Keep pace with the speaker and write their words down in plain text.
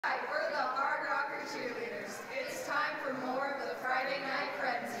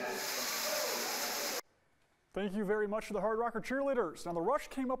Thank you very much to the Hard Rocker cheerleaders. Now the Rush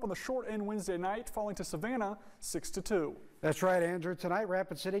came up on the short end Wednesday night, falling to Savannah 6-2. That's right, Andrew. Tonight,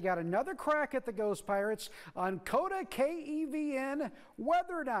 Rapid City got another crack at the Ghost Pirates on Coda KEVN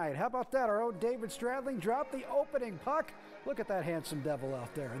Weather Night. How about that? Our own David Stradling dropped the opening puck. Look at that handsome devil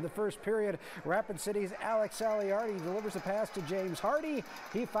out there. In the first period, Rapid City's Alex Aliardi delivers a pass to James Hardy.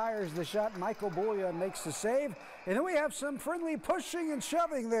 He fires the shot. Michael Boya makes the save. And then we have some friendly pushing and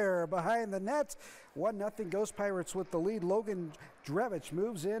shoving there behind the net. 1-0 Ghost Pirates with the lead. Logan Drevich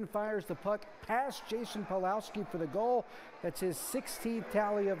moves in, fires the puck past Jason Pulowski for the goal. That's his 16th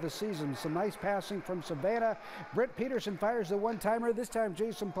tally of the season. Some nice passing from Savannah. Brent Peterson fires the one-timer. This time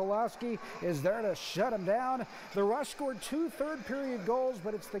Jason Pulowski is there to shut him down. The Rush scored 2 third-period goals,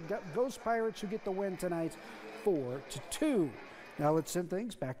 but it's the Ghost Pirates who get the win tonight, 4-2. Now let's send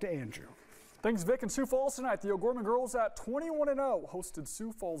things back to Andrew. Thanks, Vic. And Sioux Falls tonight, the O'Gorman girls at 21-0 hosted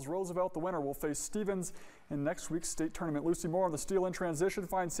Sioux Falls Roosevelt. The winner will face Stevens in next week's state tournament. Lucy Moore on the steal in transition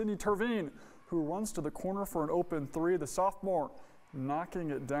finds Sydney Terveen, who runs to the corner for an open three. The sophomore knocking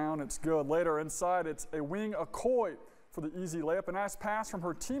it down. It's good. Later inside, it's a wing Okoye for the easy layup. A nice pass from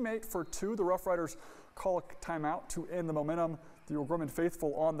her teammate for 2. The Rough Riders call a timeout to end the momentum. The O'Gorman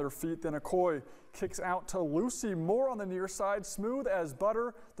faithful on their feet. Then Okoye kicks out to Lucy Moore on the near side. Smooth as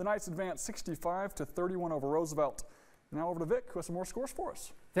butter. The Knights advance 65-31 over Roosevelt. Now over to Vic, who has some more scores for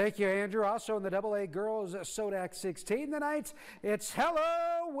us. Thank you, Andrew. Also in the AA girls Sodak 16 tonight, it's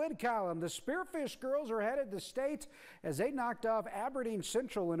hello Whitcomb. The Spearfish girls are headed to state as they knocked off Aberdeen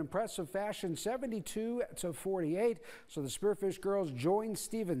Central in impressive fashion, 72-48. So the Spearfish girls join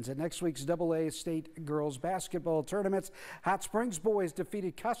Stevens at next week's AA state girls basketball tournaments. Hot Springs boys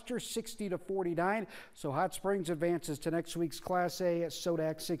defeated Custer 60-49. So Hot Springs advances to next week's Class A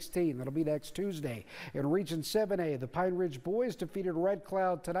Sodak 16. That'll be next Tuesday. In Region 7A, the Pine Ridge boys defeated Red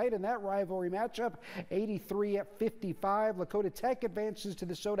Cloud tonight in that rivalry matchup, 83-55. Lakota Tech advances to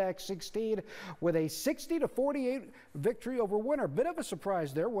the Sodak 16 with a 60-48 victory over Winter. Bit of a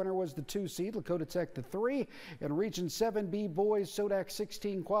surprise there. Winter was the 2 seed, Lakota Tech the 3. In Region 7B boys Sodak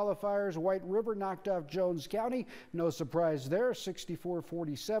 16 qualifiers, White River knocked off Jones County. No surprise there,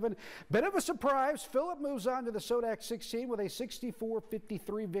 64-47. Bit of a surprise. Phillip moves on to the Sodak 16 with a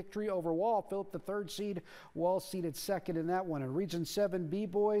 64-53 victory over Wall. Phillip the 3rd seed, Wall seeded 2nd in that one. In Region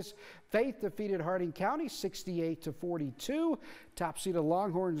 7B boys, Faith defeated Harding County 68-42. Top seeded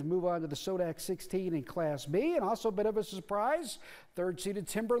Longhorns move on to the Sodak 16 in Class B. And also a bit of a surprise, 3rd seeded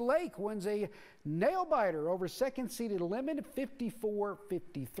Timber Lake wins a nail biter over 2nd seeded Lemon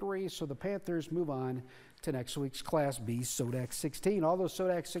 54-53. So the Panthers move on to next week's Class B Sodak 16. All those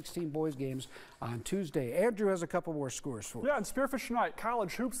Sodak 16 boys games on Tuesday. Andrew has a couple more scores for us. Yeah, and Spearfish tonight,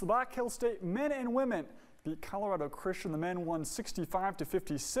 college hoops, the Black Hills State men and women beat Colorado Christian. The men won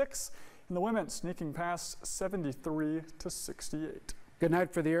 65-56, and the women sneaking past 73-68. Good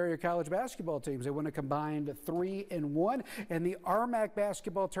night for the area college basketball teams. They win a combined 3-1, and the RMAC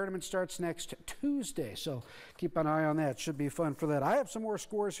basketball tournament starts next Tuesday, so keep an eye on that. Should be fun for that. I have some more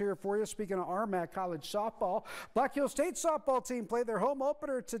scores here for you. Speaking of RMAC college softball, Black Hills State softball team played their home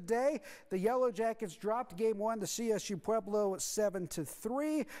opener today. The Yellow Jackets dropped game 1 to CSU Pueblo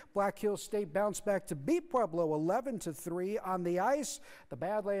 7-3. Black Hills State bounced back to beat Pueblo 11-3 on the ice. The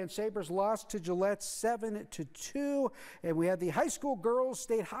Badlands Sabres lost to Gillette 7-2, and we had the high school girls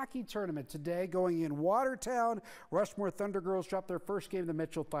state hockey tournament today going in Watertown. Rushmore Thunder girls dropped their first game to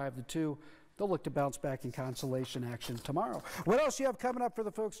Mitchell 5-2. They'll look to bounce back in consolation action tomorrow. What else you have coming up for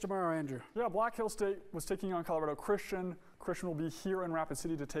the folks tomorrow, Andrew? Yeah, Black Hills State was taking on Colorado Christian. Christian will be here in Rapid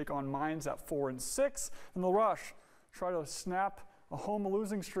City to take on Mines at 4 and 6. And the Rush try to snap a home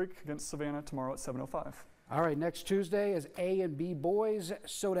losing streak against Savannah tomorrow at 7:05. All right, next Tuesday is A and B boys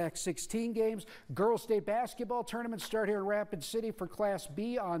Sodak 16 games. Girls state basketball tournaments start here in Rapid City for Class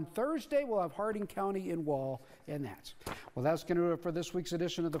B on Thursday. We'll have Harding County in Wall and that. Well, that's going to do it for this week's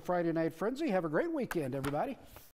edition of the Friday Night Frenzy. Have a great weekend, everybody.